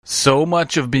So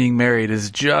much of being married is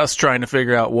just trying to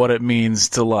figure out what it means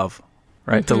to love,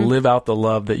 right? To live out the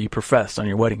love that you professed on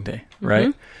your wedding day,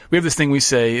 right? We have this thing we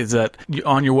say is that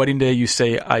on your wedding day, you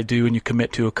say, I do, and you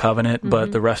commit to a covenant,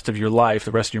 but the rest of your life,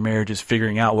 the rest of your marriage is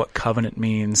figuring out what covenant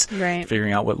means,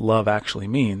 figuring out what love actually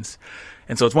means.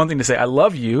 And so it's one thing to say, I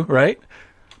love you, right?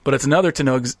 But it's another to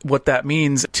know what that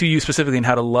means to you specifically and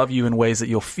how to love you in ways that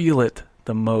you'll feel it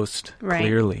the most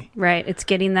clearly. Right. It's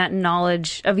getting that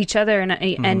knowledge of each other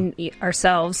and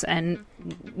ourselves and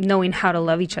knowing how to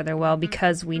love each other well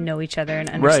because we know each other and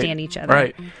understand each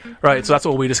other. Right. So that's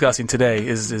what we'll be discussing today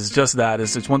is just that.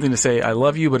 It's one thing to say, I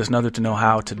love you, but it's another to know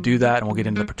how to do that. And we'll get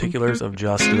into the particulars of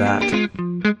just that.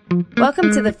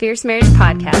 Welcome to the Fierce Marriage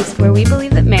Podcast, where we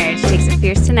believe that marriage takes a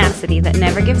fierce tenacity that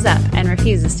never gives up and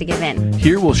refuses to give in.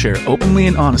 Here we'll share openly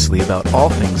and honestly about all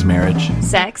things marriage,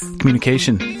 sex,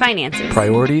 communication, finances,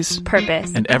 priorities,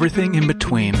 purpose, and everything in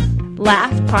between.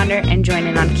 Laugh, ponder, and join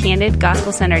in on candid,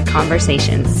 gospel-centered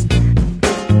conversations.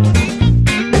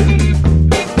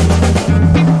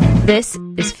 This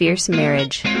is Fierce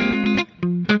Marriage.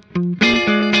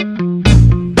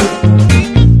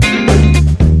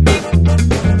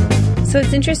 So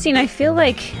it's interesting. I feel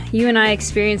like you and I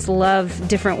experience love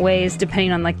different ways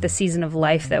depending on like the season of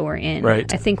life that we're in.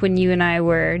 Right. I think when you and I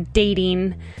were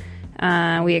dating,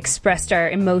 we expressed our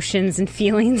emotions and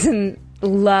feelings and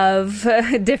love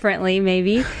differently,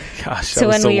 maybe. Gosh, so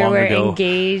when we were ago.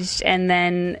 engaged and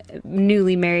then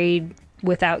newly married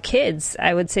without kids,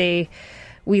 I would say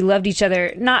we loved each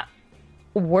other not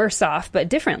worse off, but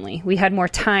differently. We had more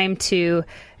time to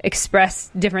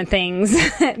express different things,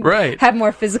 right? Have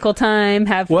more physical time.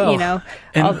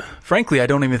 Frankly, I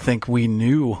don't even think we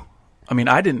knew. I mean,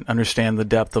 I didn't understand the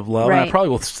depth of love. And I probably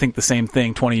will think the same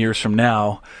thing 20 years from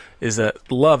now. Is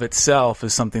that love itself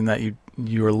is something that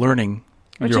you are learning.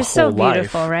 Which is so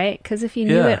beautiful, right? Because if you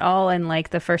knew it all in like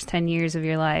the first 10 years of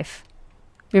your life,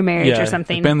 your marriage or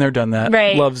something. Been there, done that.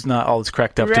 Right. Love's not all it's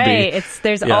cracked up to be. Right.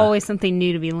 There's always something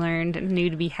new to be learned, new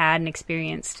to be had and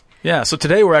experienced. Yeah. So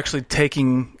today we're actually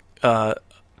taking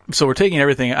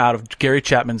everything out of Gary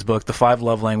Chapman's book, The 5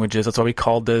 Love Languages. That's why we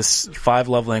called this 5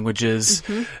 Love Languages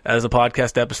as a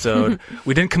podcast episode.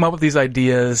 We didn't come up with these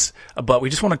ideas, but we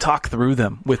just want to talk through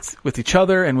them with each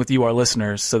other and with you, our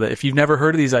listeners, so that if you've never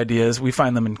heard of these ideas, we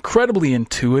find them incredibly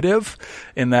intuitive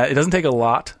in that it doesn't take a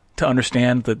lot to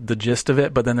understand the gist of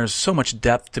it, but then there's so much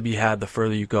depth to be had the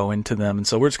further you go into them. And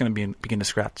so we're just going to begin to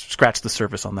scratch the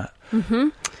surface on that. Mm-hmm.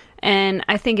 And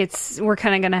I think we're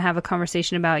kind of going to have a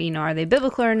conversation about, are they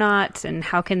biblical or not? And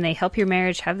how can they help your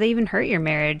marriage? Have they even hurt your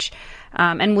marriage?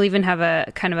 And we'll even have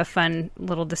a kind of a fun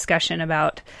little discussion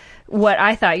about what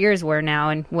I thought yours were now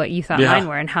and what you thought mine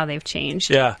were and how they've changed.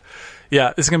 Yeah.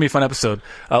 Yeah, this is going to be a fun episode.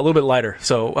 A little bit lighter.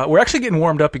 So we're actually getting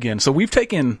warmed up again. So we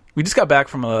just got back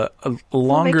from a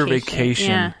longer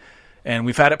vacation. And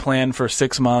we've had it planned for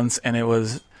 6 months. And it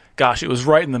was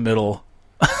right in the middle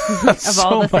of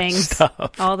all the things.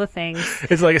 Stuff. All the things.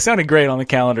 It's like, it sounded great on the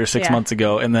calendar 6 months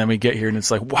ago. And then we get here and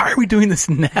it's like, why are we doing this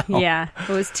now? Yeah, it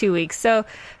was 2 weeks. So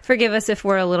forgive us if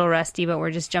we're a little rusty, but we're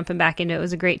just jumping back into it. It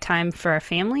was a great time for our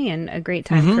family and a great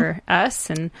time for us.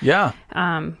 And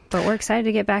but we're excited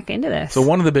to get back into this. So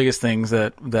one of the biggest things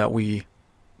that we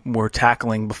were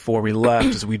tackling before we left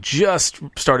is we just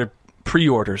started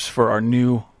pre-orders for our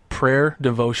new prayer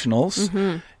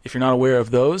devotionals. If you're not aware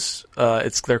of those,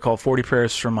 they're called 40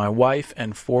 Prayers for My Wife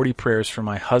and 40 Prayers for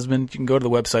My Husband. You can go to the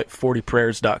website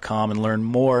 40prayers.com and learn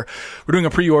more. We're doing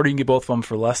a pre-order. You can get both of them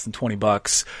for less than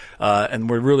 $20. And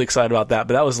we're really excited about that.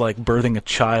 But that was like birthing a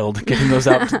child, getting those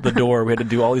out to the door. We had to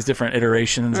do all these different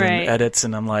iterations and edits.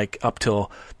 And I'm like up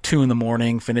till 2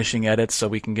 a.m. finishing edits so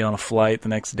we can get on a flight the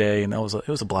next day. And it was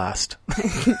a blast.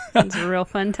 It was a real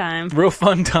fun time.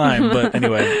 But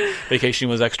anyway, vacation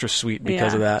was extra sweet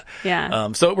because of that.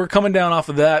 Yeah. So we're coming down off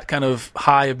of that kind of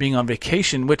high of being on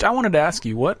vacation, which I wanted to ask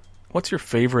you, what's your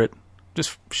favorite?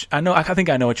 I think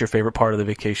I know what your favorite part of the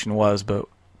vacation was, but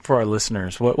for our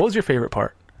listeners, what was your favorite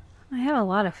part? I have a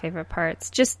lot of favorite parts.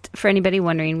 Just for anybody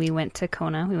wondering, we went to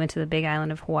Kona. We went to the big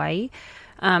island of Hawaii.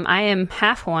 I am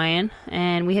half Hawaiian,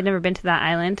 and we had never been to that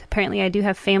island. Apparently, I do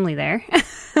have family there. I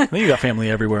think you got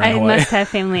family everywhere in Hawaii. I must have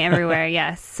family everywhere,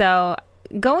 yes. So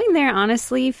going there,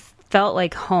 honestly, felt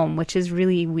like home, which is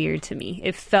really weird to me.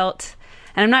 It felt,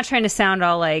 and I'm not trying to sound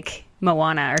all like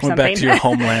Moana or something. Back to your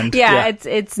homeland.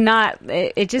 It's not.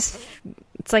 It's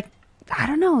like, I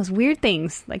don't know. It's weird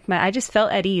things. Like I just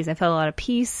felt at ease. I felt a lot of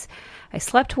peace. I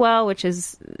slept well, which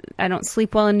is, I don't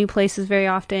sleep well in new places very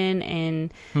often.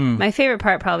 And my favorite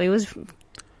part probably was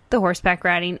the horseback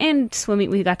riding and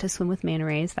swimming. We got to swim with manta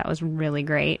rays. That was really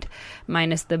great.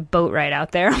 Minus the boat ride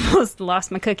out there. Almost lost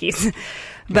my cookies.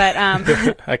 But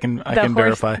I can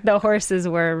verify. The horses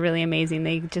were really amazing.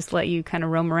 They just let you kind of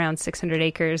roam around 600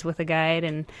 acres with a guide,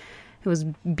 and it was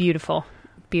beautiful.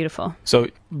 Beautiful. So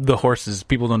the horses,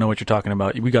 people don't know what you're talking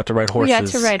about. We got to ride horses. We got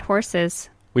to ride horses.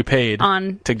 We paid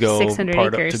on to go 600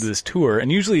 part acres. up to this tour,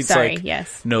 and usually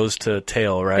it's nose to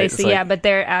tail, right? Basically, but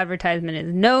their advertisement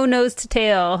is no nose to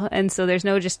tail, and so there's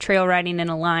no just trail riding in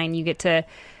a line. You get to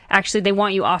actually, they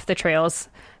want you off the trails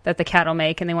that the cattle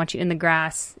make, and they want you in the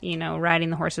grass, riding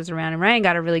the horses around. And Ryan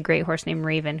got a really great horse named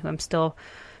Raven, who I'm still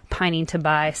pining to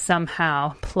buy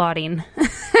somehow, plotting.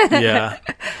 Yeah,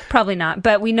 probably not,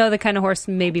 but we know the kind of horse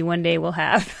maybe one day we'll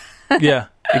have. Yeah,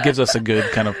 it gives us a good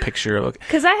kind of picture of.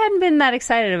 Because I hadn't been that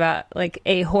excited about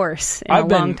a horse in a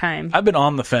long time. I've been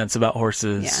on the fence about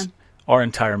horses our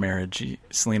entire marriage.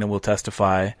 Selena will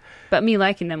testify. But me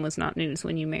liking them was not news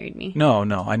when you married me. No,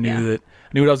 I knew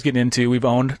what I was getting into. We've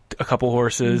owned a couple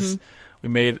horses.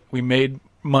 Mm-hmm. We made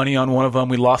money on one of them.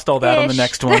 We lost all that on the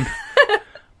next one.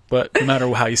 But no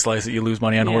matter how you slice it, you lose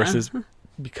money on horses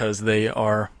because they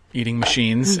are eating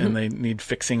machines and they need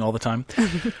fixing all the time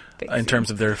in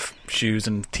terms of their shoes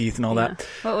and teeth and all that.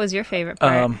 What was your favorite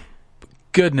part?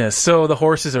 Goodness. So the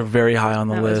horses are very high on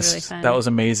the list. Was really fun. That was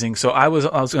amazing. So I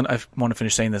want to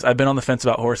finish saying this. I've been on the fence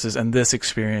about horses, and this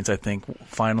experience, I think,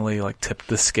 finally tipped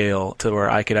the scale to where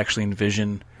I could actually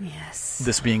envision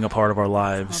this being a part of our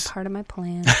lives. It's all part of my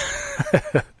plan.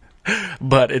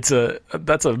 But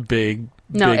that's a big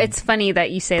it's funny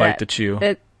that you say bite that. To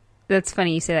chew. That's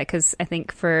funny you say that, because I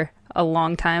think for a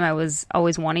long time I was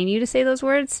always wanting you to say those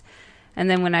words, and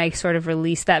then when I sort of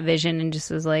released that vision and just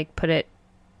was put it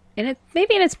in it,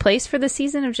 maybe in its place for the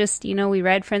season of just we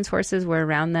ride friends' horses, we're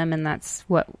around them, and that's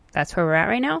where we're at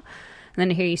right now. And then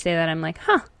to hear you say that, I'm like,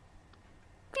 yeah,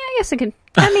 I guess I can.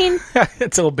 I mean,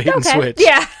 it's a little bait and switch.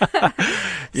 Yeah.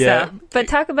 Yeah. So,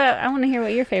 but I want to hear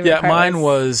what your favorite part mine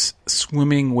was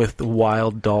swimming with the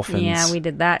wild dolphins. Yeah, we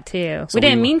did that too. So we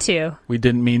didn't mean to. We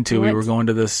didn't mean to. We were going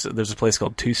to there's a place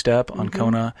called Two Step on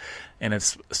Kona, and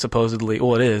it's supposedly,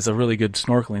 it is a really good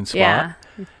snorkeling spot. Yeah.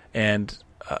 And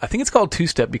I think it's called Two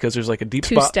Step because there's a deep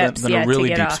Two spot steps, then a really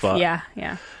deep off. spot.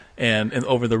 Yeah. And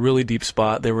over the really deep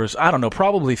spot, there was, I don't know,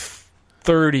 probably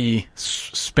 30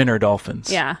 spinner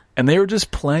dolphins. Yeah. And they were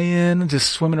just playing,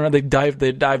 just swimming around. They dive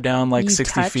down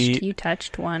 60 feet. You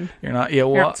touched one. You're not, well,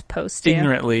 you're not supposed to.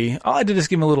 Ignorantly. All I did is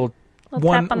give him a little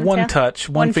one touch,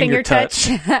 one finger touch.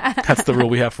 That's the rule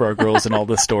we have for our girls in all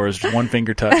the stores. One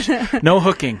finger touch. No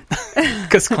hooking.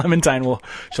 Because Clementine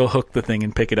she'll hook the thing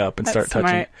and pick it up and start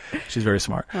touching. She's very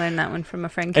smart. I learned that one from a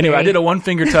friend. Anyway, I did a one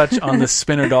finger touch on the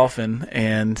spinner dolphin,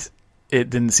 and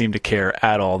it didn't seem to care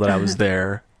at all that I was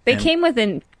there. They came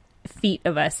within feet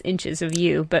of us, inches of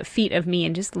you, but feet of me,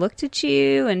 and just looked at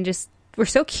you and just were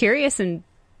so curious and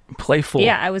playful.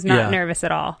 Yeah, I was not nervous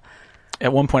at all.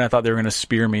 At one point, I thought they were going to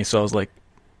spear me, so I was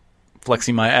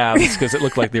flexing my abs because it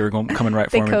looked like they were coming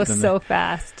right for me. They go so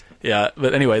fast. Yeah,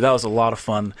 but anyway, that was a lot of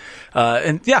fun,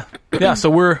 and so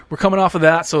we're coming off of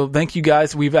that. So thank you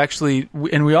guys. We've actually,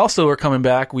 and we also are coming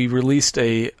back. We released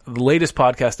the latest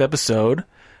podcast episode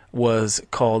was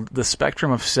called The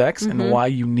Spectrum of Sex and Why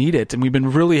You Need It. And we've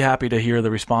been really happy to hear the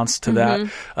response to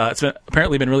that. It's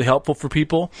apparently been really helpful for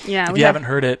people. Yeah, if you haven't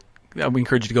heard it, we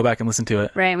encourage you to go back and listen to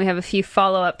it. Right, and we have a few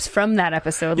follow-ups from that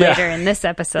episode later in this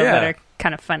episode that are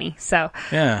kind of funny. So,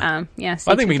 I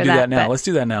think we can do that now. Let's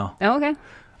do that now. Oh, okay.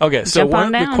 Okay, so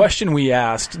the question we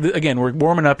asked, again, we're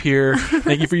warming up here.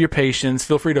 Thank you for your patience.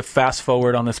 Feel free to fast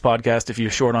forward on this podcast if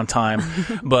you're short on time.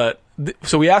 But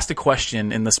so we asked a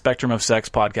question in the Spectrum of Sex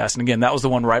podcast. And again, that was the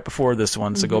one right before this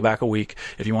one. So go back a week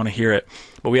if you want to hear it.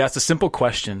 But we asked a simple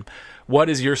question. What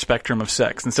is your spectrum of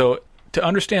sex? And so to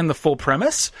understand the full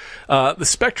premise, the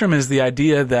spectrum is the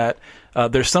idea that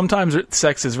there's sometimes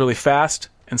sex is really fast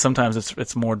and sometimes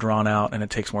it's more drawn out and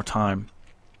it takes more time.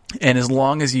 And as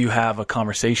long as you have a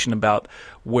conversation about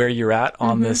where you're at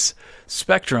on this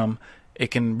spectrum,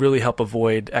 it can really help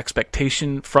avoid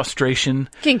expectation, frustration.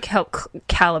 It can help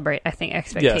calibrate, I think,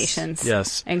 expectations.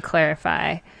 Yes. And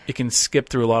clarify. It can skip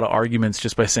through a lot of arguments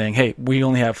just by saying, hey, we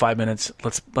only have 5 minutes.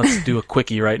 Let's do a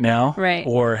quickie right now. Right.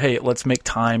 Or, hey, let's make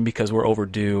time because we're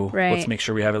overdue. Right. Let's make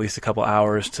sure we have at least a couple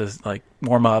hours to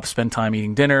warm up, spend time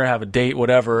eating dinner, have a date,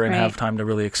 whatever, and have time to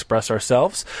really express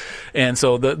ourselves. And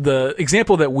so the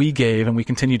example that we gave and we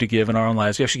continue to give in our own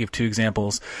lives, we actually give 2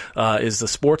 examples, is the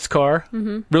sports car.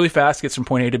 Really fast, gets from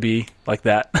point A to B like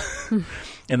that.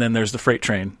 And then there's the freight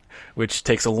train. which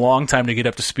takes a long time to get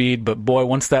up to speed. But boy,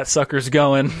 once that sucker's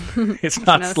going, it's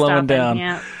not slowing down.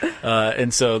 Yeah.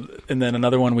 And then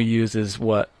another one we use is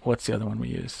what's the other one we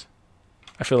use?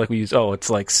 I feel like we use, it's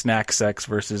like snack sex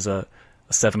versus a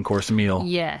 7-course meal.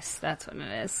 Yes, that's what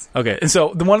it is. Okay. And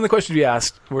so one of the questions we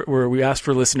asked, where we asked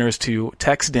for listeners to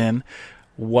text in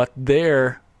what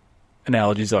their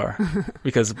analogies are,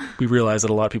 because we realize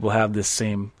that a lot of people have this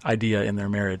same idea in their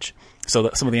marriage. So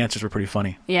some of the answers were pretty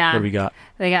funny. Yeah. What do we got?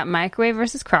 They got microwave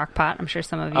versus crock pot. I'm sure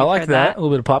some of you I like heard that. A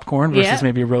little bit of popcorn versus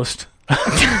maybe a roast.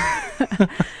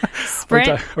 Sprint.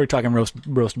 Are we talking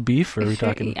roast beef, or are we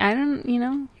talking? I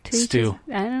don't, stew.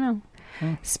 I don't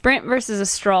know. Sprint versus a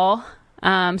stroll.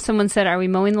 Someone said, "Are we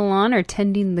mowing the lawn or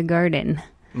tending the garden?"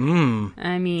 I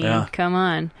mean, come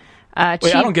on.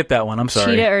 Wait, I don't get that one. I'm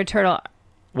sorry. Cheetah or turtle?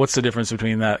 What's the difference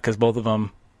between that? Because both of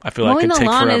them, I feel like, could take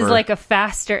forever. Mowing the lawn is like a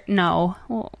faster. No,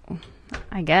 well,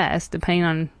 I guess depending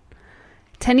on.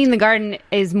 Tending the garden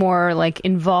is more like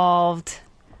involved,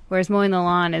 whereas mowing the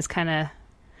lawn is kind of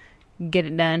get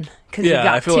it done because you got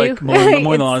I feel like mowing the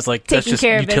lawn is like that's just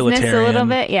utilitarian. A little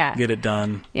bit, yeah. Get it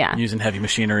done. Yeah, using heavy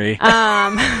machinery.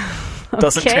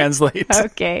 Doesn't translate.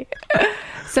 Okay.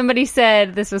 Somebody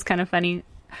said this was kind of funny.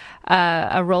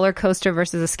 A roller coaster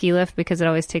versus a ski lift because it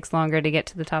always takes longer to get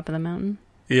to the top of the mountain.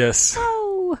 Yes.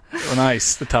 Oh,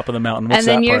 nice. The top of the mountain. What's and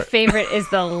then that your part? favorite is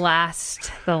the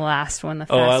last one. The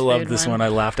fast I love this one. I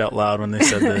laughed out loud when they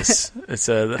said this. It's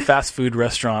the fast food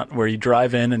restaurant where you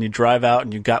drive in and you drive out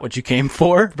and you got what you came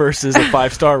for versus a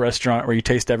 5-star restaurant where you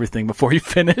taste everything before you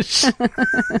finish.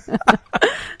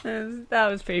 That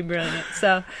was pretty brilliant.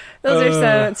 So those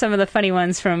are some of the funny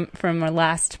ones from our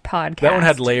last podcast. That one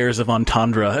had layers of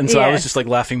entendre, and so I was just like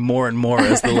laughing more and more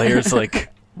as the layers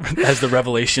as the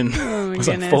revelation was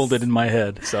unfolded in my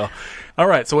head. So, all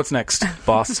right. So what's next,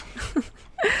 boss?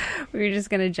 We're just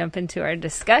going to jump into our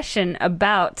discussion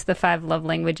about the 5 love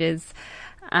languages.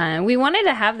 We wanted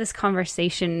to have this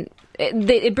conversation.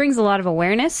 It brings a lot of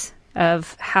awareness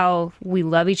of how we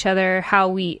love each other, how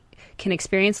we can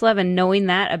experience love, and knowing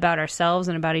that about ourselves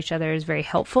and about each other is very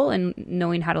helpful in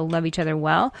knowing how to love each other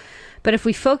well. But if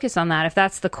we focus on that, if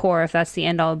that's the core, if that's the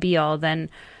end all be all, then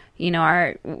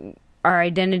our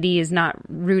identity is not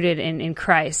rooted in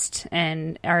Christ,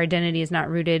 and our identity is not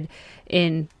rooted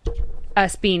in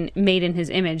us being made in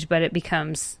his image, but it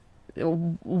becomes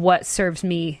what serves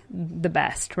me the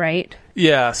best, right?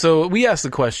 Yeah. So we asked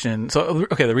the question. So,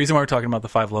 okay, the reason why we're talking about the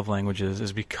 5 love languages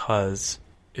is because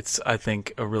it's, I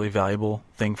think, a really valuable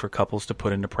thing for couples to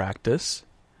put into practice.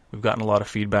 We've gotten a lot of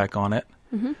feedback on it.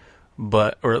 Mm-hmm.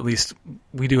 Or at least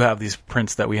we do have these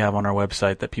prints that we have on our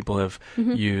website that people have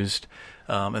used.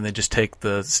 And they just take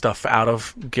the stuff out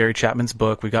of Gary Chapman's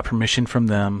book. We got permission from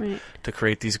them to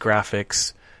create these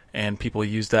graphics, and people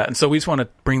use that. And so we just want to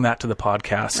bring that to the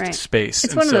podcast space.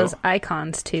 It's one of those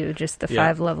icons, too, just the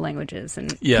 5 love languages.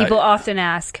 And people often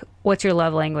ask, what's your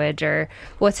love language, or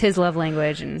what's his love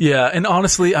language? And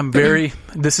honestly, I'm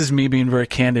this is me being very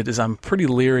candid, is I'm pretty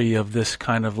leery of this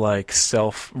kind of like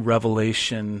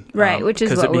self-revelation. Right, which is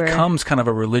what because it becomes kind of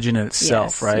a religion in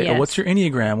itself, right? Yes. What's your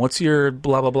Enneagram? What's your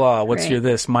blah, blah, blah? What's your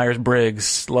this?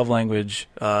 Myers-Briggs, love language.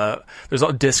 There's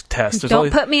all disc tests.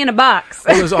 Don't put me in a box.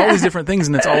 There's all these different things,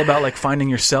 and it's all about like finding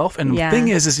yourself. And the thing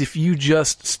is if you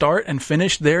just start and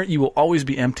finish there, you will always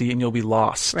be empty and you'll be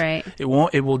lost. Right. It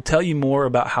will tell you more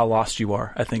about how lost you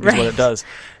are, I think, is what it does.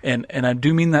 And I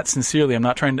do mean that sincerely. I'm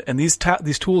not trying to, and these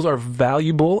tools are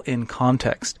valuable in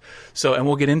context. So, and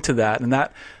we'll get into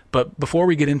that but before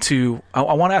we get into, I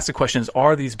want to ask the question: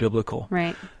 are these biblical?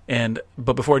 Right.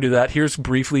 But before I do that, here's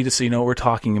briefly to so you know what we're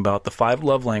talking about. The 5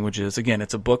 love languages. Again,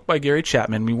 it's a book by Gary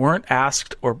Chapman. We weren't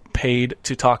asked or paid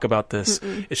to talk about this.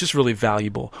 It's just really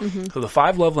valuable. So the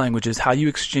 5 love languages, how you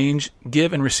exchange,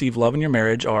 give, and receive love in your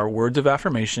marriage are words of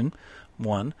affirmation,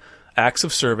 1, acts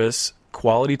of service,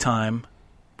 quality time,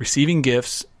 receiving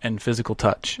gifts, and physical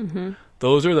touch.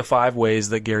 Those are the 5 ways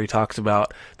that Gary talks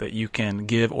about that you can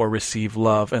give or receive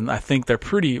love. And I think they're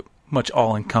pretty much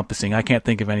all-encompassing. I can't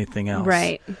think of anything else.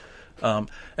 Right.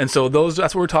 And so that's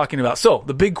what we're talking about. So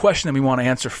the big question that we want to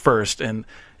answer first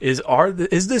is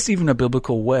this even a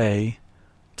biblical way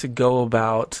to go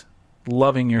about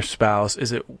loving your spouse?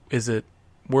 Is it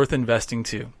worth investing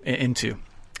into?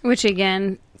 Which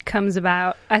again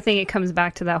I think it comes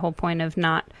back to that whole point of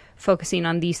not focusing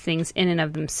on these things in and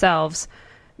of themselves,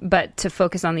 but to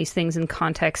focus on these things in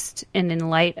context and in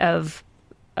light of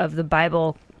the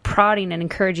Bible prodding and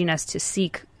encouraging us to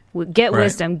get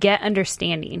wisdom, get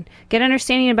understanding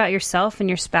about yourself and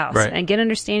your spouse, and get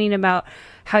understanding about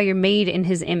how you're made in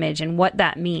his image and what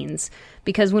that means.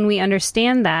 Because when we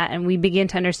understand that and we begin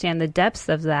to understand the depths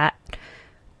of that,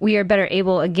 we are better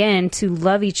able again to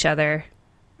love each other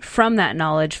from that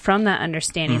knowledge, from that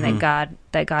understanding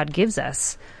that God gives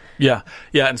us. Yeah.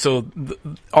 And so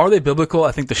are they biblical?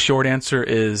 I think the short answer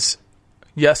is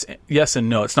yes and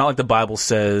no. It's not like the Bible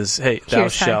says, hey, thou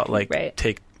shalt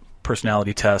take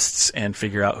personality tests and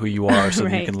figure out who you are so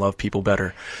that you can love people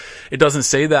better. It doesn't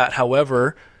say that.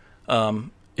 However,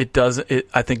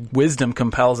 I think wisdom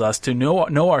compels us to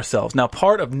know ourselves. Now,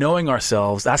 part of knowing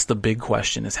ourselves, that's the big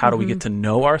question, is how do we get to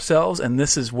know ourselves? And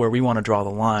this is where we want to draw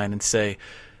the line and say,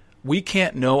 we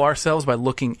can't know ourselves by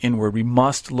looking inward. We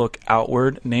must look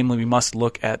outward. Namely, we must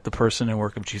look at the person and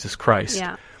work of Jesus Christ.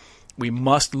 Yeah. We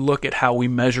must look at how we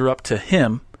measure up to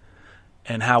Him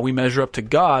and how we measure up to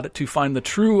God to find the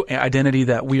true identity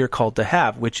that we are called to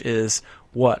have, which is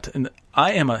what? And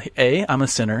I'm a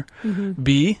sinner.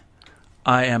 B,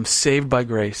 I am saved by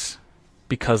grace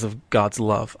because of God's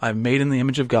love. I'm made in the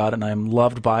image of God, and I am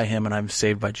loved by Him, and I'm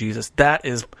saved by Jesus. That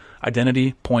is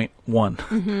identity point one,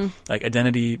 like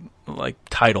identity, like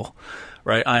title,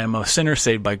 right? I am a sinner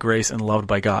saved by grace and loved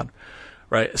by God,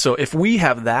 right? So if we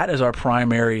have that as our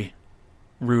primary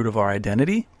root of our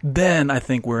identity, then I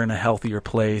think we're in a healthier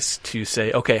place to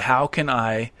say, okay, how can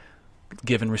I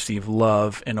give and receive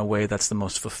love in a way that's the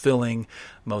most fulfilling,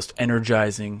 most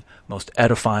energizing, most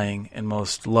edifying, and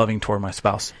most loving toward my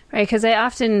spouse? Right, because I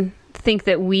often think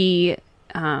that we,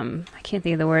 I can't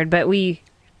think of the word, but we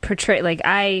portray, like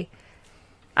I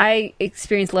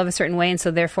experience love a certain way, and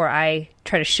so therefore I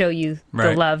try to show you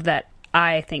the love that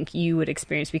I think you would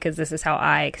experience because this is how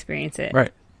I experience it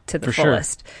to the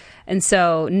fullest. Sure. And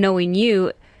so knowing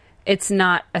you, it's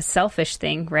not a selfish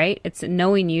thing, right? It's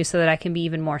knowing you so that I can be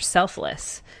even more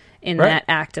selfless in that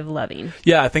act of loving.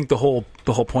 Yeah, I think the whole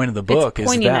point of the book is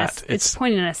that it's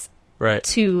pointing us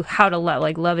to how to love.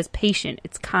 Like, love is patient,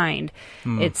 it's kind,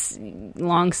 it's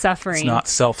long-suffering. It's not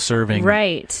self-serving.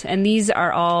 Right. And these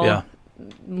are all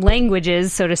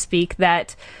languages, so to speak,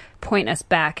 that point us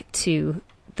back to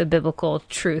the biblical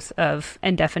truth of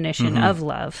and definition of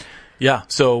love. Yeah.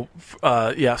 So,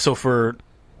 so for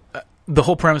the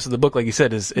whole premise of the book, like you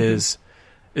said, is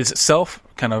self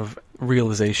kind of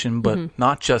realization, but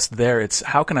not just there. It's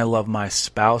how can I love my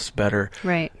spouse better?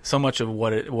 Right. So much of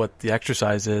what the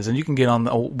exercise is, and you can get on.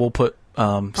 We'll put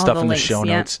stuff in the show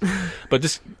notes, but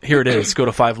just here it is. Go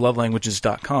to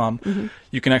 5lovelanguages.com.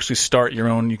 You can actually start your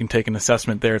own. You can take an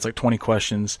assessment there. It's like 20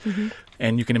 questions,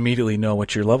 and you can immediately know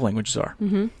what your love languages are.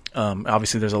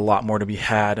 Obviously, there's a lot more to be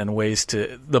had and ways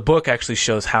to. The book actually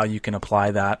shows how you can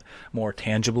apply that more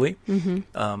tangibly.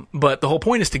 But the whole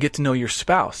point is to get to know your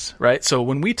spouse, right? So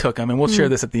when we took them, and we'll share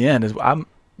this at the end, is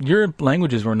your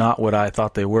languages were not what I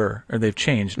thought they were, or they've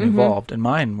changed and evolved, and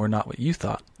mine were not what you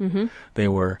thought they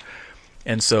were.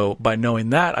 And so by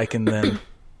knowing that, I can then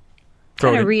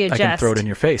throw it in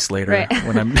your face later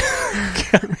when I'm.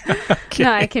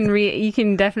 No, I can. You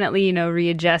can definitely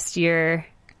readjust your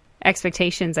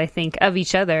expectations, I think, of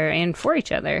each other and for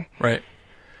each other. Right.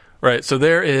 So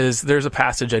there's a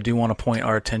passage I do want to point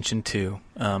our attention to,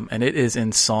 and it is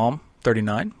in Psalm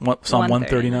 39, Psalm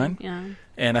 139. Yeah.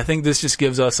 And I think this just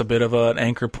gives us a bit of an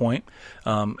anchor point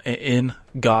in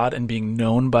God and being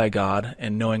known by God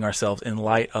and knowing ourselves in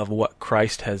light of what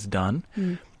Christ has done.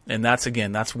 And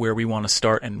that's where we want to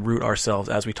start and root ourselves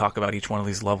as we talk about each one of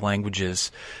these love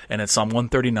languages. And it's Psalm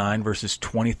 139, verses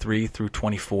 23 through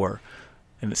 24.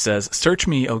 And it says, "Search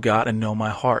me, O God, and know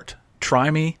my heart. Try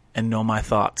me and know my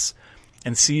thoughts,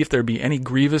 and see if there be any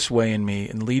grievous way in me,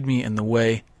 and lead me in the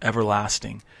way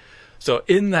everlasting." So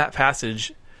in that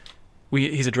passage,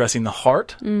 he's addressing the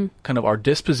heart, kind of our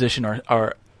disposition.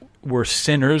 We're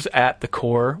sinners at the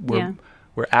core.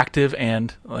 We're active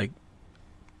and like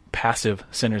passive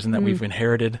sinners, in that we've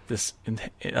inherited this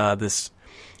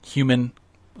human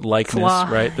likeness, flaw.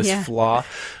 Right? This flaw,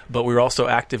 but we're also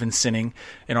active in sinning,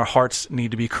 and our hearts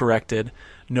need to be corrected.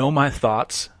 Know my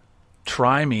thoughts,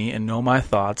 try me and know my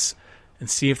thoughts, and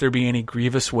see if there be any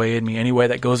grievous way in me, any way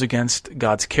that goes against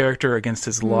God's character, against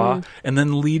His law, and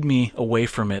then lead me away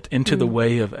from it into the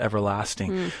way of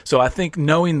everlasting. So I think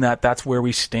knowing that that's where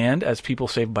we stand as people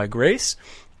saved by grace,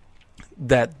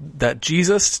 that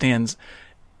Jesus stands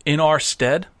in our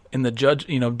stead, in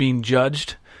the being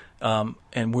judged,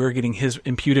 and we're getting His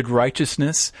imputed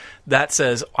righteousness. That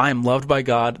says, I am loved by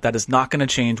God. That is not going to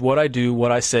change. What I do,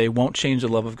 what I say won't change the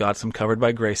love of God, so I'm covered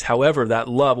by grace. However, that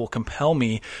love will compel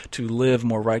me to live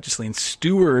more righteously and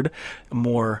steward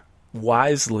more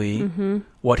wisely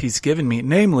what He's given me,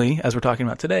 namely, as we're talking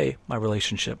about today, my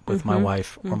relationship with my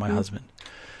wife or my husband.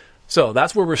 So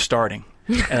that's where we're starting.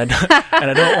 And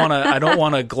I don't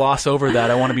want to gloss over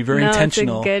that. I want to be very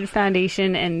intentional. It's a good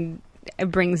foundation, and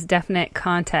it brings definite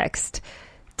context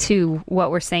to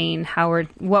what we're saying,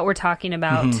 what we're talking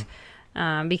about.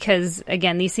 Because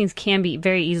again, these things can be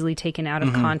very easily taken out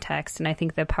of context, and I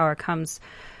think the power comes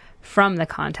from the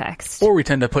context. Or we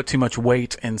tend to put too much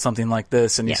weight in something like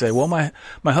this, and you say, well, my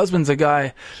husband's a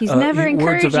guy, he's never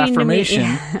words of affirmation,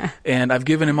 Yeah. and I've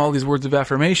given him all these words of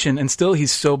affirmation, and still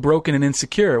he's so broken and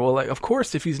insecure. Well, like, of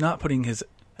course, if he's not putting his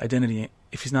identity,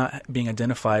 if he's not being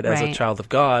identified as a child of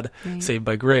God, saved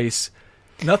by grace,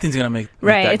 nothing's going to make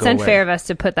that it's go unfair away. of us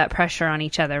to put that pressure on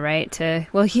each other, right?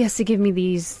 He has to give me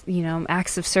these,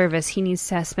 acts of service. He needs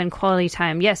to spend quality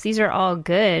time. Yes, these are all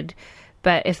good.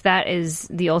 But if that is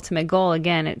the ultimate goal,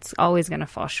 again, it's always going to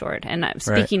fall short. And I'm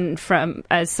speaking from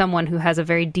as someone who has a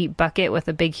very deep bucket with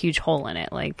a big, huge hole in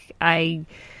it. Like my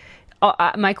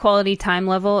quality time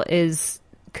level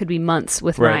could be months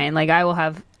with Ryan. Like I will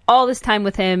have all this time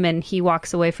with him, and he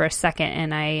walks away for a second,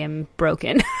 and I am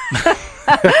broken,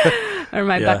 or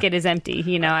my bucket is empty.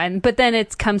 But then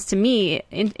it comes to me.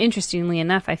 Interestingly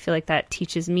enough, I feel like that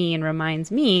teaches me and reminds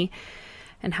me.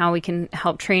 And how we can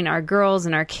help train our girls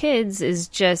and our kids is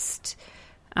just,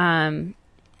 where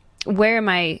is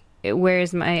my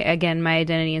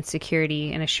identity and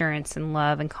security and assurance and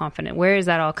love and confidence? Where is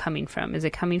that all coming from? Is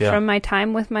it coming from my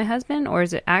time with my husband, or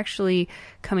is it actually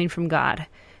coming from God?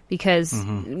 Because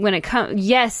when it comes,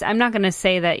 yes, I'm not going to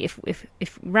say that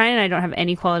if Ryan and I don't have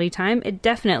any quality time, it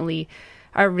definitely,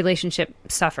 our relationship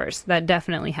suffers. That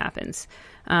definitely happens.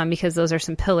 Because those are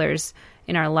some pillars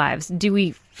in our lives. Do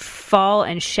we fall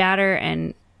and shatter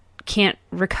and can't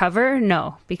recover?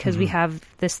 No, because we have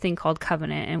this thing called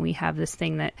covenant, and we have this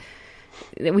thing that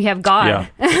we have God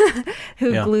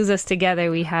who glues us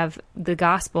together. We have the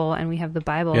gospel, and we have the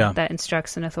Bible that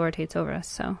instructs and authoritates over us.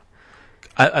 So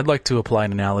I'd like to apply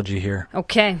an analogy here.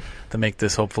 Okay. To make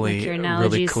this hopefully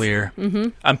really clear.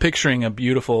 I'm picturing a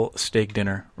beautiful steak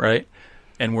dinner, right?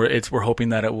 And we're hoping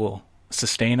that it will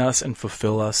sustain us and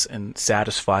fulfill us and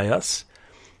satisfy us.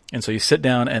 And so you sit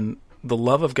down, and the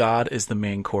love of God is the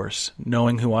main course.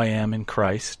 Knowing who I am in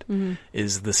Christ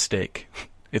is the steak.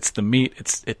 It's the meat.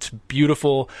 It's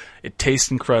beautiful. It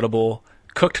tastes incredible,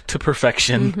 cooked to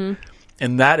perfection.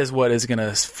 And that is what is going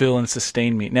to fill and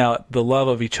sustain me. Now, the love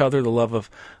of each other, the love of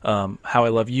how I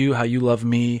love you, how you love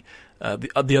me,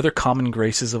 the other common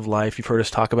graces of life. You've heard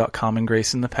us talk about common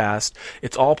grace in the past.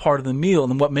 It's all part of the meal.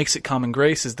 And what makes it common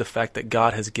grace is the fact that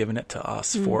God has given it to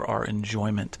us for our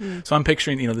enjoyment. So I'm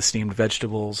picturing, the steamed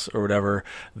vegetables or whatever,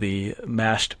 the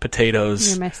mashed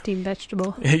potatoes. You're my steamed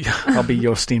vegetable. I'll be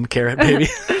your steamed carrot, baby.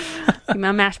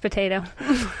 My mashed potato.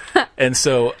 And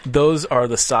so those are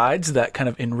the sides that kind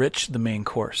of enrich the main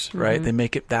course, right? They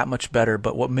make it that much better.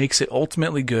 But what makes it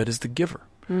ultimately good is the giver.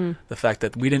 The fact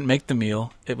that we didn't make the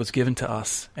meal, it was given to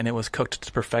us, and it was cooked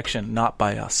to perfection, not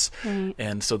by us.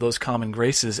 And so those common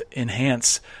graces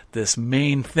enhance this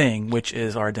main thing, which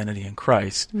is our identity in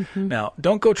Christ. Now,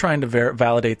 don't go trying to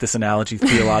validate this analogy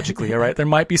theologically, all right? There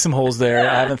might be some holes there.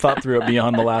 I haven't thought through it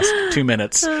beyond the last 2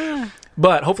 minutes.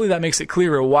 But hopefully that makes it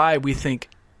clearer why we think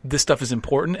this stuff is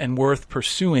important and worth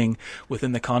pursuing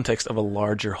within the context of a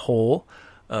larger whole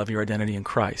of your identity in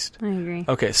Christ. I agree.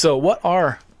 Okay, so what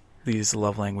are these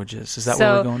love languages? Is that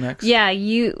where we're going next? Yeah,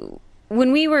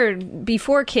 when we were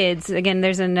before kids, again,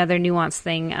 there's another nuanced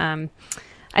thing.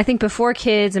 I think before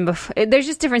kids and there's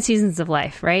just different seasons of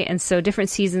life, right? And so different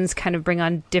seasons kind of bring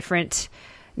on different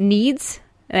needs.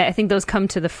 I think those come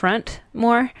to the front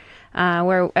more.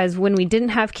 Whereas when we didn't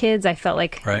have kids, I felt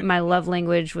like my love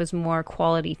language was more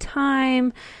quality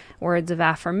time, words of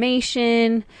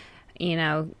affirmation,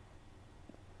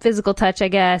 physical touch, I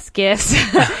guess, gifts.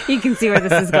 You can see where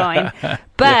this is going.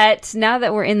 But now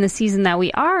that we're in the season that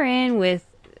we are in with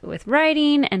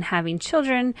writing and having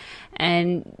children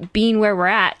and being where we're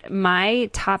at, my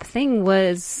top thing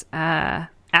was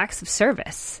acts of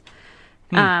service.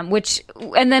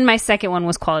 And then my second one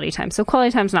was quality time. So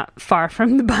quality time's not far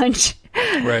from the bunch.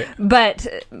 Right. But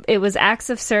it was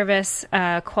acts of service,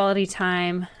 quality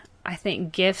time, I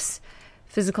think gifts,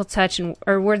 physical touch,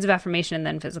 or words of affirmation, and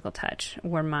then physical touch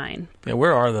were mine. Yeah,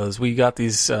 where are those? We got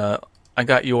these. I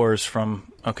got yours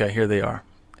from. Okay, here they are.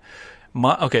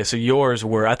 So yours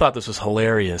were. I thought this was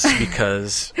hilarious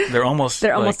because they're almost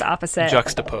opposite,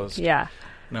 juxtaposed. Yeah.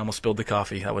 And I almost spilled the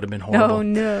coffee. That would have been horrible. Oh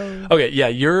no. Okay,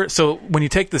 yeah. So when you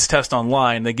take this test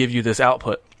online, they give you this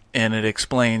output, and it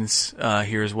explains.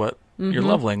 Here's what your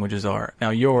love languages are.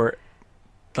 Now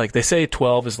like they say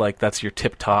 12 is like that's your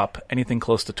tip top. Anything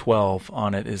close to 12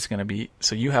 on it is going to be,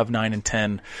 so you have 9 and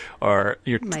 10, or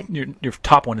your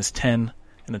top one is 10,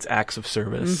 and it's acts of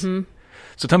service.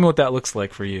 So tell me what that looks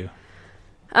like for you.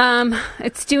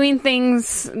 It's doing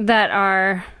things that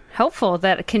are helpful,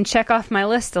 that can check off my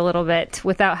list a little bit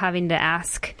without having to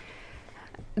ask.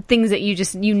 things that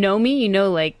you know me,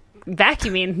 like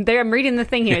vacuuming. There, I'm reading the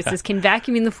thing here. It says, can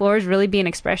vacuuming the floors really be an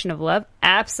expression of love?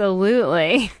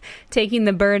 Absolutely. Taking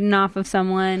the burden off of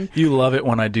someone. You love it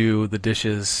when I do the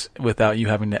dishes without you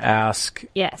having to ask.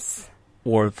 Yes.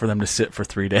 Or for them to sit for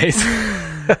 3 days.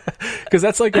 Because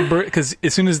that's like because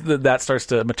as soon as that starts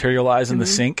to materialize in the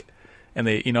sink, and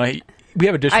they, we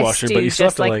have a dishwasher, but you still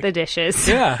have to like the dishes.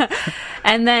 Yeah.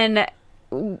 And then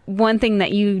one thing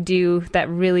that you do that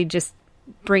really just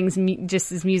brings me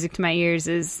just as music to my ears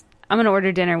is, I'm going to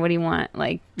order dinner. What do you want?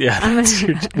 Like, yeah,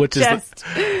 which is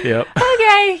yep.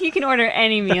 Okay, you can order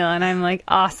any meal, and I'm like,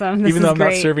 awesome. This Even though I'm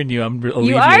great. not serving you, I'm alleviating.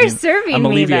 You are serving I'm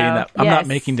alleviating me, though. that. I'm not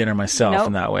making dinner myself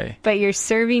in that way. But you're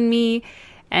serving me,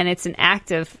 and it's an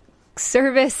act of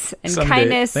service and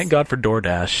kindness. Thank God for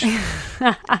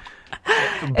DoorDash.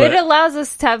 It allows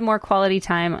us to have more quality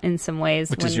time in some ways.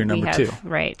 Which is your number 2.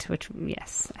 Right,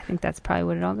 yes. I think that's probably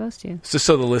what it all goes to.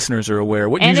 So the listeners are aware.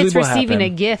 What and usually it's will receiving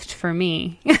happen, a gift for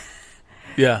me.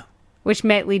 Yeah. Which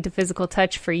might lead to physical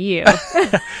touch for you.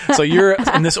 So you're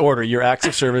in this order. Your acts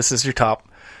of service is your top,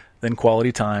 then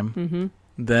quality time,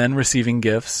 then receiving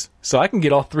gifts. So I can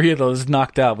get all 3 of those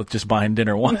knocked out with just buying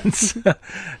dinner once.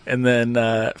 And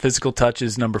then physical touch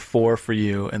is number 4 for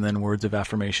you, and then words of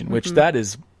affirmation, which that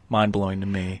is mind-blowing to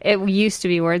me. It used to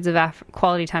be words of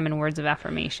quality time and words of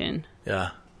affirmation.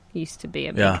 Yeah. Used to be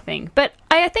a big thing. But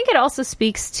I think it also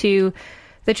speaks to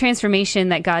the transformation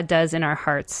that God does in our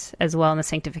hearts as well, in the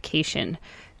sanctification.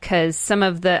 Because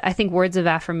I think words of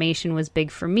affirmation was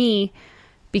big for me,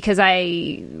 because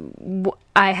I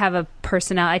have a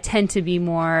personality. I tend to be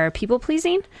more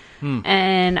people-pleasing,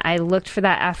 and I looked for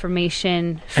that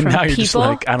affirmation from people. And now you're just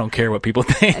like, I don't care what people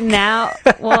think. Now,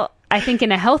 well, I think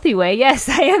in a healthy way, yes,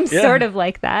 I am sort of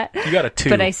like that. You got a 2.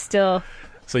 But I still...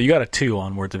 So you got a 2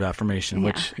 on words of affirmation,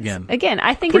 which again,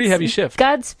 I think pretty it's heavy shift.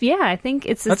 God's. Yeah, I think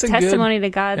it's a testimony to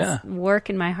God's work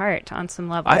in my heart on some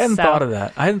level. I hadn't thought of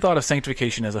that. I hadn't thought of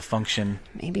sanctification as a function.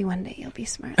 Maybe one day you'll be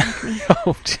smart like me.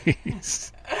 Oh,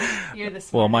 jeez. You're the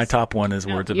smartest. Well, my top one is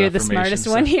words of affirmation. You're the smartest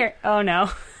one here. Oh no.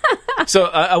 So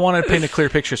I want to paint a clear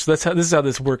picture. So this is how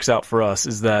this works out for us.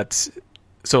 Is that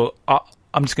so?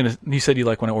 I'm just gonna. You said you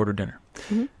like when I order dinner.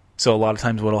 Mm-hmm. So a lot of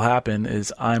times, what'll happen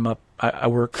is I'm up. I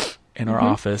work in our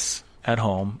office at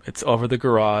home. It's over the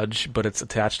garage, but it's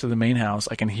attached to the main house.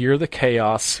 I can hear the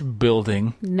chaos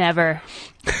building. Never.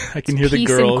 I can hear the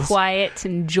girls. Peace and quiet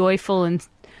and joyful and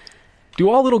do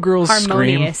all little girls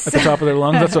harmonious. Scream at the top of their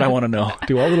lungs? That's what I want to know.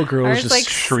 Do all little girls just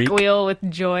shriek? Squeal with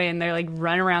joy, and they're like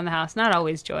run around the house. Not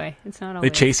always joy. It's not always.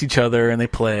 They chase each other and they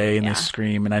play and they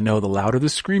scream. And I know the louder the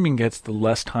screaming gets, the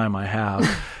less time I have.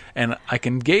 And I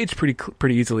can gauge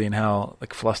pretty easily in how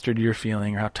like flustered you're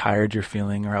feeling, or how tired you're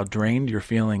feeling, or how drained you're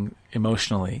feeling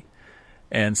emotionally.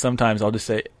 And sometimes I'll just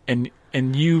say, and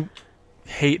you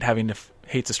hate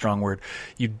hate's a strong word.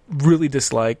 You really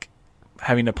dislike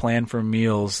having to plan for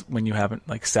meals when you haven't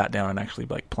like sat down and actually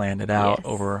like planned it out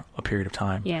over a period of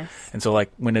time. Yes. And so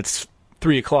like when it's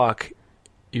 3:00,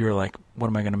 you're like, what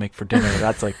am I going to make for dinner?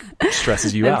 That's like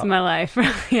stresses you out. That's my life.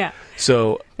 Yeah.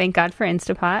 So thank God for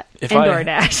Instapot and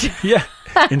DoorDash. Yeah.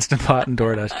 Instant Pot and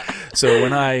DoorDash. So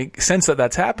when I sense that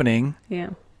that's happening,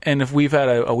 and if we've had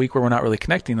a week where we're not really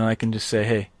connecting, then I can just say,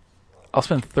 hey, I'll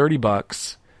spend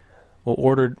 $30. We'll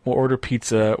order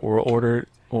pizza, or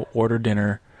we'll order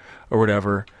dinner, or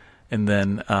whatever, and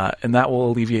then and that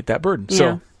will alleviate that burden. Yeah.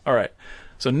 So all right.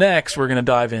 So next we're going to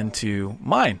dive into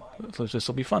mine. So this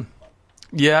will be fun.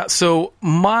 Yeah. So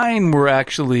mine were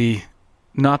actually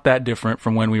not that different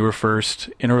from when we were first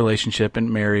in a relationship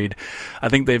and married. I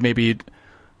think they've maybe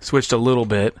switched a little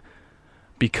bit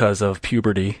because of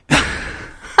puberty. Not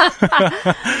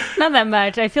that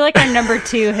much. I feel like our number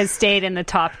 2 has stayed in the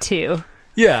top 2.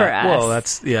 Yeah. For us. Well,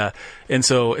 that's And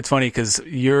so it's funny because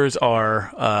yours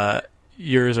are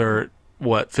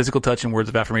what, physical touch and words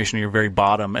of affirmation are your very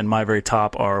bottom, and my very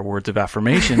top are words of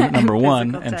affirmation number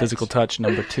 1 and physical touch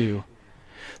number 2.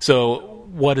 So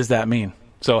what does that mean?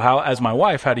 So how, as my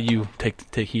wife, how do you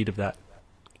take heed of that?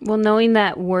 Well, knowing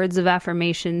that words of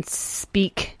affirmation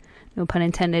speak, no pun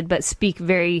intended, but speak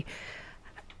very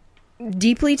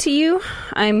deeply to you,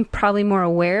 I'm probably more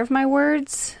aware of my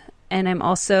words, and I'm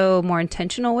also more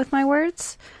intentional with my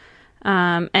words,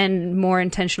 and more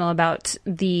intentional about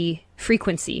the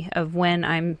frequency of when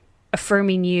I'm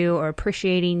affirming you or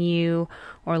appreciating you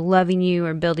or loving you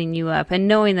or building you up, and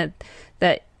knowing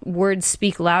that words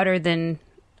speak louder than,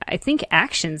 I think,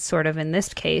 actions, sort of, in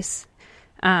this case.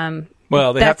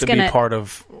 Well, they have to be part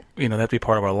of, they have to be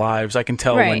part of our lives. I can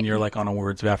tell when you're like on a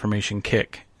words of affirmation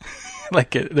kick.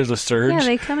 there's a surge. Yeah,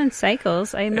 they come in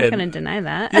cycles. I'm not going to deny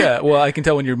that. Yeah, well, I can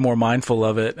tell when you're more mindful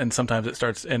of it, and sometimes it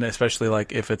starts, and especially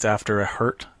like if it's after a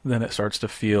hurt, then it starts to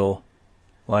feel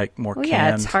like more canned.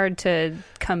 Yeah, it's hard to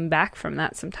come back from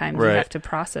that sometimes. Right. You have to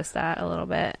process that a little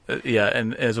bit. Yeah,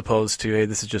 and as opposed to, hey,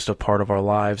 this is just a part of our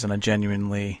lives, and I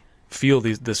genuinely feel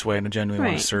this way, and I genuinely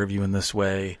want to serve you in this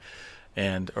way,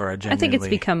 I think it's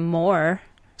become more.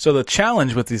 So the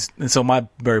challenge with these, and so my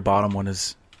very bottom one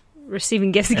is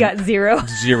receiving gifts got 0.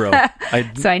 0.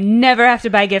 So I never have to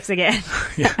buy gifts again.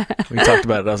 Yeah, we talked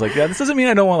about it. I was like, yeah, this doesn't mean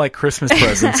I don't want like Christmas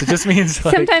presents. It just means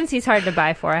like, sometimes he's hard to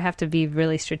buy for. I have to be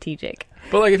really strategic.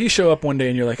 But like if you show up one day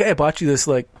and you're like, hey, I bought you this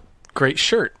like great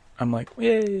shirt, I'm like,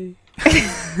 yay.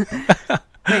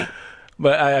 Right.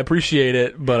 But I appreciate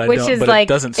it, but it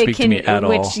doesn't speak to me at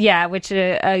all. Which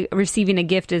receiving a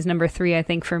gift is number 3, I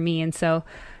think, for me. And so,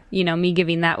 me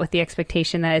giving that with the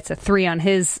expectation that it's a 3 on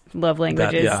his love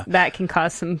languages, that can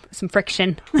cause some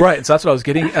friction. Right. So that's what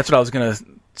I was going to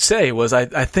say was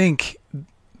I think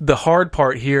the hard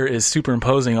part here is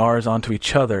superimposing ours onto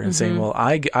each other and saying, well,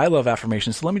 I love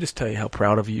affirmations, so let me just tell you how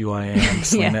proud of you I am,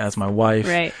 Selena, as my wife.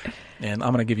 Right. And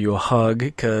I'm going to give you a hug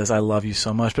because I love you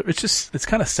so much. But it's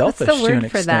kind of selfish. What's the to an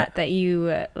word for extent. that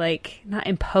you, not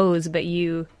impose, but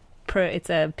you...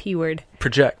 it's a P word.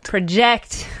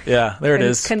 Project. Yeah, there it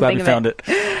is. Glad we found it.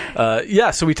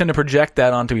 So we tend to project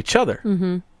that onto each other.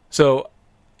 Mm-hmm. So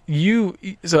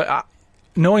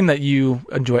knowing that you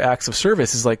enjoy acts of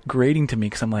service is like grating to me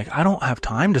because I'm like, I don't have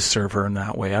time to serve her in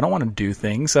that way. I don't want to do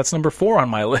things. That's number 4 on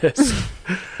my list.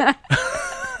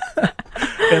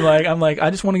 And I'm like, I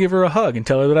just want to give her a hug and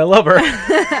tell her that I love her.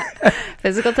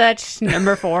 Physical touch,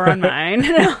 number 4 on mine.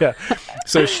 Yeah.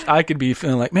 So I could be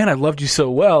feeling like, man, I loved you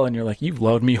so well. And you're like, you've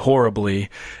loved me horribly.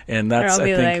 And that's, I'll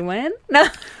be like, when? No.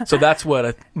 So that's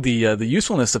what the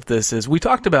usefulness of this is. We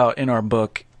talked about in our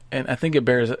book, and I think it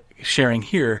bears sharing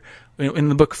here, in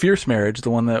the book Fierce Marriage, the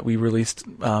one that we released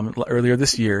earlier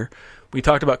this year, we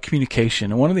talked about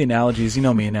communication. And one of the analogies,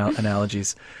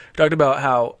 analogies, talked about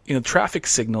how, traffic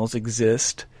signals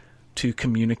exist to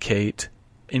communicate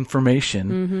information.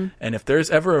 Mm-hmm. And if there's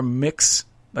ever a mixed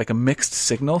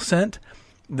signal sent,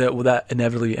 that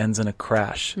inevitably ends in a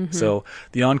crash. Mm-hmm. So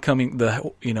the oncoming,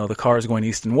 the car is going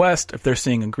east and west. If they're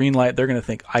seeing a green light, they're going to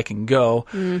think I can go.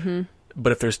 Mm-hmm.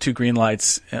 But if there's 2 green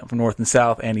lights from north and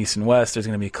south and east and west, there's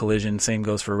going to be a collision. Same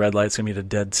goes for a red light. It's going to be at a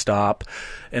dead stop.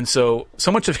 And so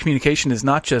much of communication is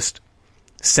not just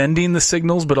sending the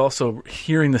signals, but also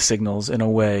hearing the signals in a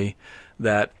way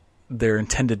that they're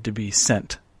intended to be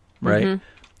sent, right? Mm-hmm.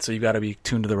 So you've got to be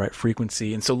tuned to the right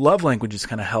frequency. And so love languages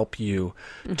kind of help you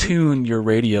tune your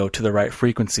radio to the right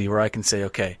frequency where I can say,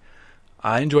 okay,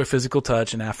 I enjoy physical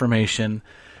touch and affirmation.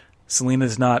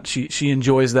 Selena's not, she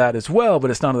enjoys that as well,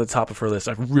 but it's not at the top of her list.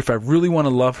 If I really want to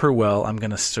love her well, I'm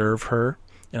going to serve her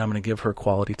and I'm going to give her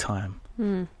quality time.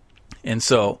 Mm. And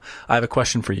so I have a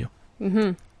question for you.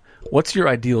 Mm-hmm. What's your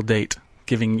ideal date?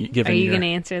 Are you going to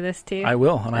answer this too? I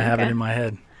will, and I have it in my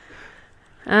head.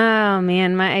 Oh,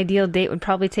 man, my ideal date would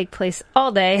probably take place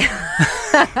all day.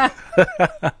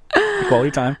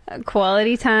 Quality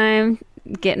time,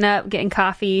 getting up, getting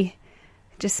coffee.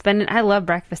 Just spending. I love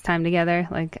breakfast time together.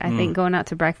 I think going out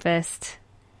to breakfast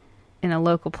in a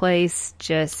local place,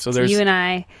 just you and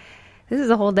I. This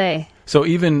is a whole day. So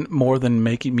even more than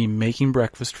making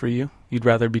breakfast for you, you'd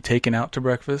rather be taken out to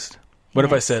breakfast? What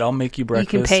if I said, I'll make you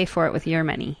breakfast? You can pay for it with your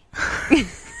money.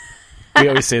 We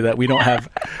always say that. We don't have,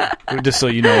 just so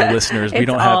you know, listeners, we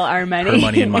don't have our money. Her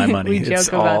money and my money. We joke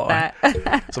about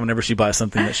that. So whenever she buys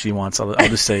something that she wants, I'll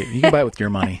just say, you can buy it with your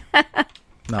money,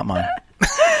 not mine.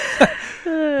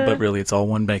 But really, it's all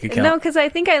one bank account. No, because I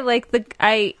think I like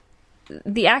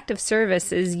the act of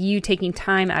service is you taking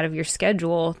time out of your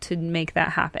schedule to make that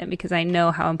happen, because I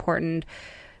know how important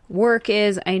work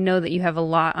is. I know that you have a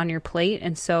lot on your plate,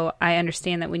 and so I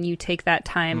understand that when you take that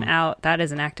time out, that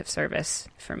is an act of service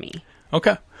for me.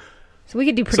 Okay. So we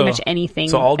could do pretty much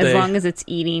anything all day, as long as it's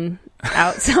eating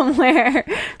out somewhere.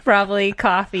 Probably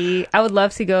coffee. I would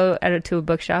love to go to a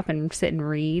bookshop and sit and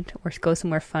read, or go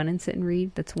somewhere fun and sit and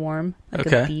read that's warm, like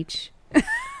a beach.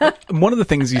 One of the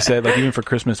things you said, even for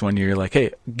Christmas one year, you're like,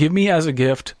 hey, give me as a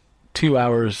gift 2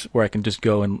 hours where I can just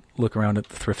go and look around at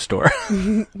the thrift store.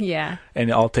 Yeah.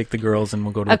 And I'll take the girls and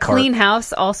we'll go to a park. Clean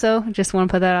house also. Just want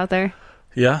to put that out there.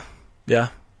 Yeah. Yeah.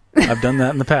 I've done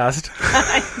that in the past.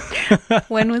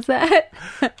 When was that?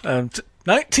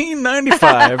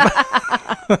 1995.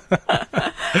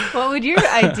 What would your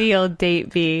ideal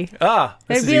date be?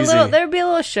 There'd be a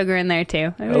little sugar in there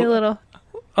too. There'd be a little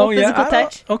physical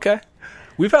touch. Okay.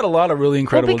 We've had a lot of really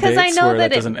incredible dates where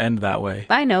that doesn't end that way.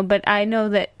 I know, but I know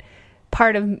that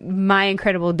part of my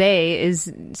incredible day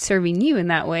is serving you in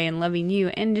that way and loving you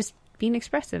and just being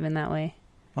expressive in that way.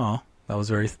 Oh, that was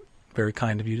very, very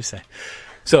kind of you to say.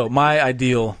 So my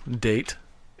ideal date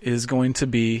is going to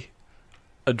be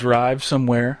a drive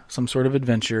somewhere, some sort of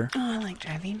adventure. Oh, I like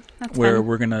driving. That's where fun.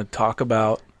 We're going to talk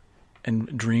about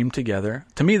and dream together.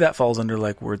 To me, that falls under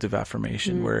like words of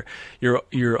affirmation, where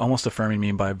you're almost affirming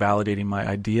me by validating my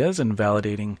ideas and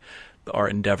validating our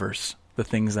endeavors, the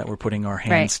things that we're putting our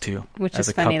hands to. Which as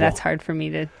is a funny. couple. That's hard for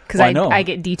me to, because Well, I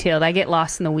get detailed. I get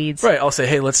lost in the weeds. Right. I'll say,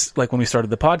 hey, let's, like when we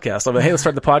started the podcast, I'll be, hey, let's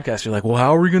start the podcast. You're like, well,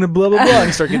 how are we going to blah, blah, blah? And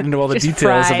you start getting into all the Just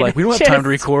details fried. of like, we don't have time to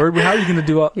record. How are you going to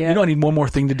do all, Yeah. you know, I need one more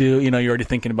thing to do. You know, you're already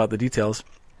thinking about the details.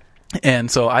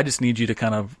 And so I just need you to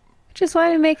kind of Just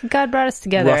why God brought us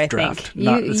together, rough I draft.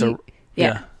 think.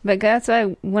 Yeah. But that's why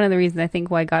one of the reasons I think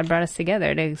why God brought us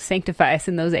together, to sanctify us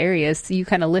in those areas. So you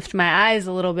kind of lift my eyes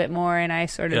a little bit more, and I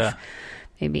sort of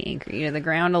maybe anchor you to the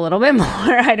ground a little bit more.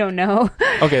 I don't know.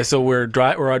 Okay, so we're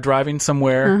driving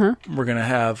somewhere. We're going to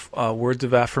have words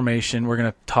of affirmation. We're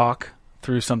going to talk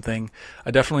through something.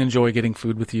 I definitely enjoy getting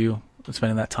food with you,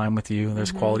 spending that time with you.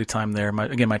 There's quality time there.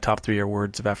 My top 3 are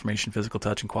words of affirmation, physical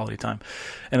touch, and quality time.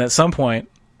 And at some point,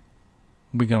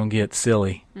 we're going to get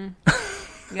silly.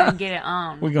 We're going to get it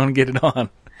on. We're going to get it on.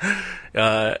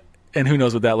 And who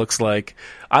knows what that looks like.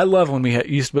 I love when we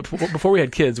before we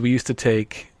had kids, we used to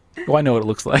take, I know what it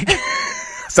looks like.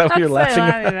 Is that what you're laughing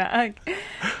at?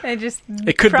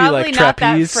 It could be like not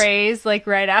trapeze. That phrase, like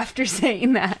right after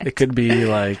saying that. It could be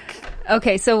like...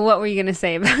 Okay, so what were you going to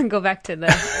say? Go back to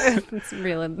the... Let's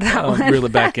reel it reel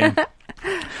it back in.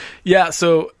 Yeah,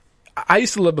 so I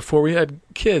used to love, before we had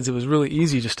kids, it was really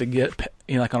easy just to get,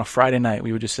 like on a Friday night,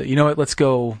 we would just say, you know what, let's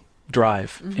go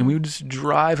drive. And we would just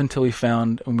drive until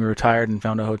when we were tired and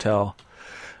found a hotel.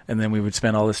 And then we would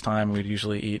spend all this time, we'd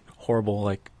usually eat horrible,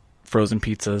 like, frozen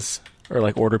pizzas or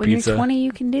like order when pizza. When you're 20,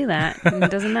 you can do that. It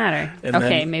doesn't matter.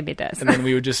 Okay, maybe it does. And then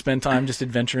we would just spend time just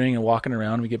adventuring and walking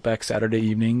around. We get back Saturday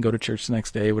evening, go to church the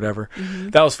next day, whatever.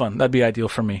 That was fun. That'd be ideal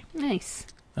for me. Nice.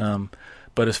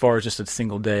 But as far as just a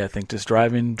single day, I think just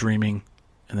driving, dreaming,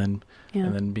 and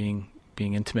then being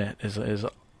intimate is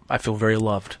I feel very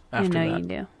loved after that. I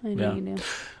know you do.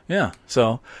 Yeah.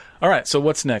 So, all right. So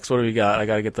what's next? What do we got? I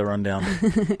got to get the rundown.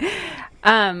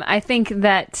 I think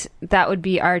that would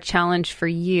be our challenge for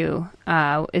you,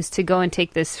 is to go and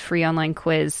take this free online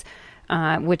quiz,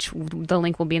 which the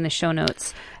link will be in the show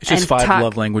notes. It's just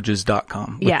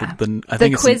 5lovelanguages.com. Yeah.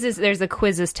 The quizzes, there's a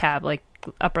quizzes tab, like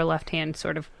upper left-hand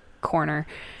sort of corner.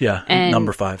 Yeah, and,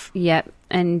 number 5. Yep,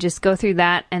 and just go through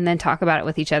that and then talk about it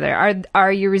with each other.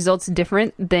 Are your results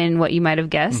different than what you might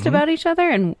have guessed about each other,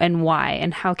 and why?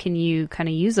 And how can you kind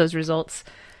of use those results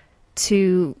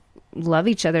to love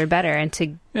each other better and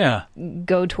to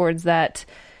go towards that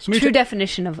true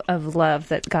definition of love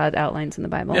that God outlines in the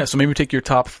Bible? Yeah, so maybe take your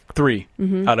top 3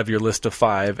 out of your list of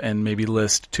 5 and maybe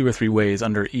list 2 or 3 ways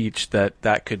under each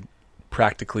that could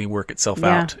practically work itself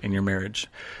out in your marriage.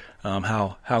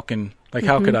 How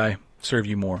could I serve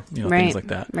you more? Things like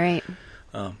that. Right.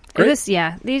 Great.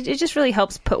 It just really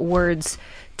helps put words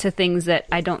to things that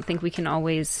I don't think we can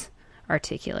always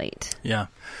articulate. Yeah.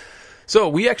 So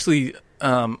we actually,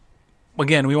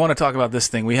 again, we want to talk about this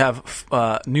thing. We have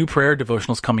new prayer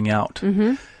devotionals coming out.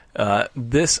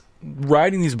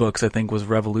 Writing these books, I think, was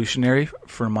revolutionary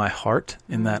for my heart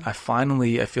in that I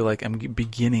feel like I'm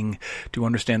beginning to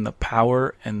understand the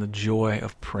power and the joy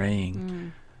of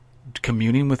praying.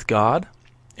 Communing with God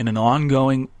in an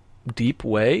ongoing, deep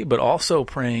way, but also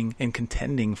praying and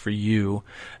contending for you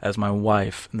as my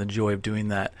wife and the joy of doing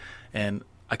that. And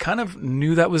I kind of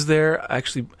knew that was there.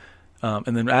 Actually,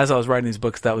 and then as I was writing these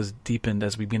books, that was deepened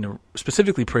as we begin to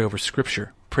specifically pray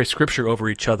Scripture over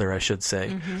each other, I should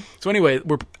say. So anyway,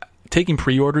 we're taking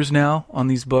pre-orders now on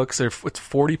these books. It's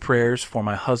 40 prayers for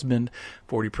my husband,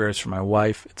 40 prayers for my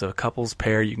wife. It's a couple's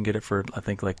pair. You can get it for, I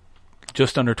think, like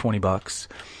just under $20.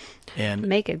 And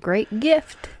make a great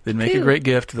gift. They'd make a great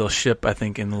gift. They'll ship, I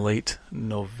think, in late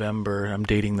November. I'm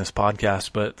dating this podcast,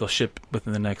 but they'll ship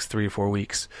within the next 3 or 4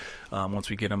 weeks once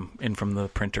we get them in from the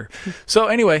printer. So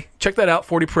anyway, check that out,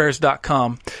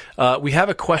 40prayers.com. We have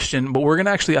a question, but I think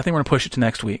we're going to push it to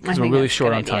next week because we're really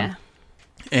short on time.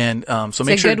 And so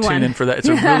make sure to tune in for that. It's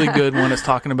a really good one. It's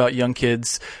talking about young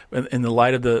kids. In the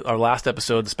light of our last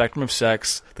episode, the spectrum of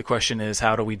sex, the question is,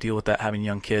 how do we deal with that, having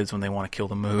young kids when they want to kill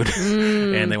the mood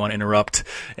and they want to interrupt,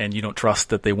 and you don't trust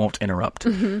that they won't interrupt.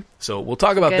 So we'll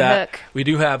talk about that. Hook. We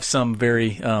do have some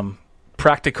very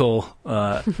practical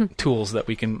tools that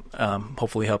we can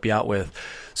hopefully help you out with.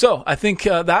 So I think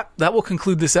that will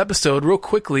conclude this episode. Real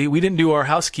quickly, we didn't do our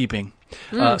housekeeping.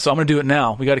 So I'm going to do it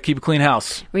now. We got to keep a clean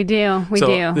house. We do. We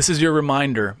do. This is your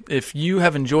reminder. If you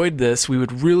have enjoyed this, we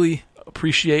would really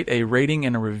appreciate a rating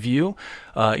and a review,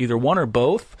 either one or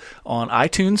both, on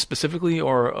iTunes specifically,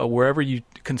 or wherever you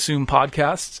consume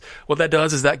podcasts. What that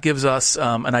does is that gives us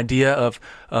an idea of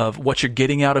what you're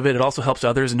getting out of it. It also helps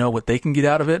others know what they can get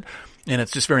out of it. And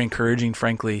it's just very encouraging,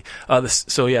 frankly.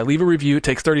 Leave a review. It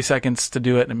takes 30 seconds to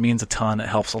do it, and it means a ton. It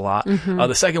helps a lot.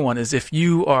 The second one is if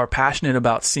you are passionate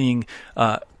about seeing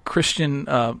Christian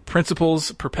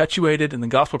principles perpetuated and the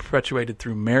gospel perpetuated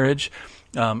through marriage,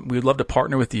 we would love to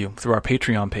partner with you through our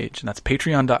Patreon page, and that's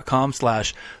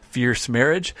patreon.com/fierce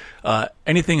marriage.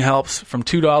 Anything helps. From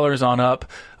 $2 on up,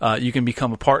 you can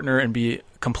become a partner and be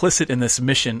complicit in this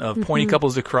mission of pointing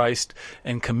couples to Christ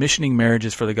and commissioning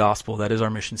marriages for the gospel. That is our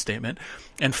mission statement.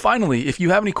 And finally, if you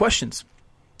have any questions,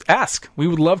 ask. We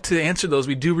would love to answer those.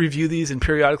 We do review these, and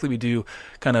periodically we do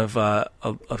kind of a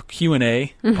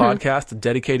Q&A podcast, a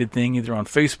dedicated thing, either on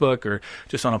Facebook or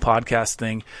just on a podcast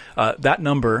thing. That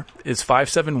number is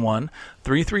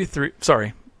 571-333.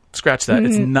 Sorry, scratch that.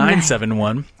 It's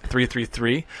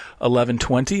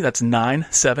 971-333-1120. That's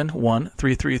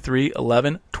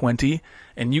 971-333-1120.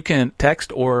 And you can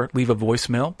text or leave a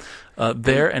voicemail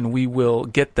there, and we will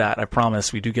get that. I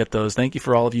promise. We do get those. Thank you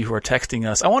for all of you who are texting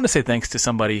us. I want to say thanks to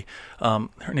somebody.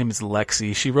 Her name is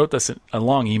Lexi. She wrote us a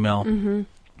long email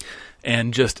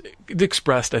and just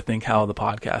expressed, I think, how the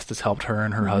podcast has helped her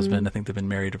and her husband. I think they've been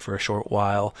married for a short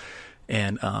while.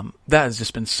 And that has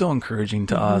just been so encouraging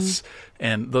to us.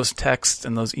 And those texts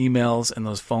and those emails and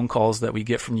those phone calls that we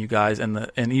get from you guys,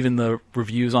 and even the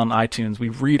reviews on iTunes, we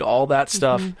read all that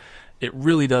stuff. It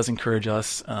really does encourage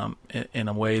us in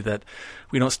a way that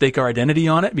we don't stake our identity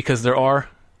on it, because there are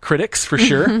critics for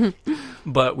sure,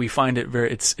 but we find it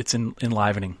it's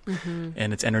enlivening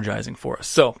and it's energizing for us.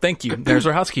 So thank you. There's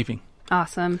our housekeeping.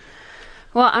 Awesome.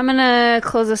 Well, I'm going to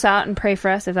close this out and pray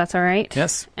for us, if that's all right.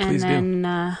 Yes, please do. And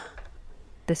then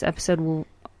this episode will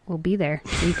be there.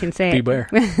 You can say Beware.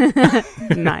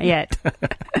 Not yet.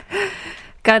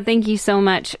 God, thank you so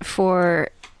much for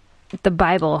the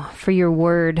Bible, for your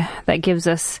word that gives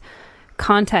us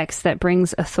context, that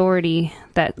brings authority,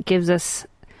 that gives us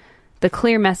the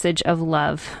clear message of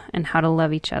love and how to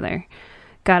love each other.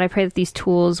 God, I pray that these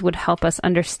tools would help us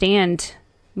understand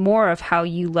more of how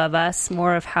you love us,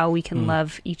 more of how we can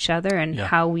love each other, and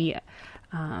how we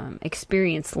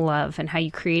experience love, and how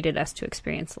you created us to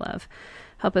experience love.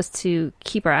 Help us to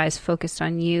keep our eyes focused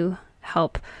on you.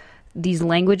 Help these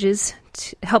languages,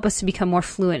 help us to become more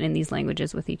fluent in these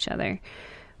languages with each other.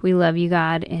 We love you,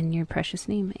 God, in your precious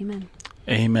name. Amen.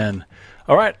 Amen.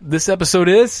 All right. This episode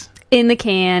is in the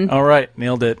can. All right.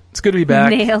 Nailed it. It's good to be back.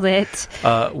 Nailed it.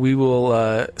 We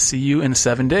will see you in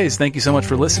 7 days. Thank you so much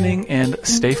for listening, and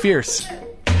stay fierce.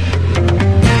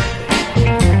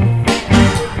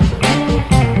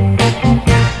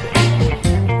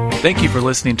 Thank you for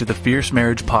listening to the Fierce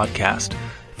Marriage Podcast.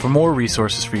 For more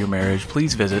resources for your marriage,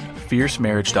 please visit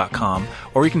fiercemarriage.com,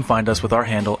 or you can find us with our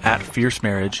handle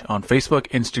 @FierceMarriage on Facebook,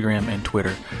 Instagram, and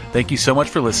Twitter. Thank you so much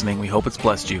for listening. We hope it's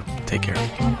blessed you. Take care.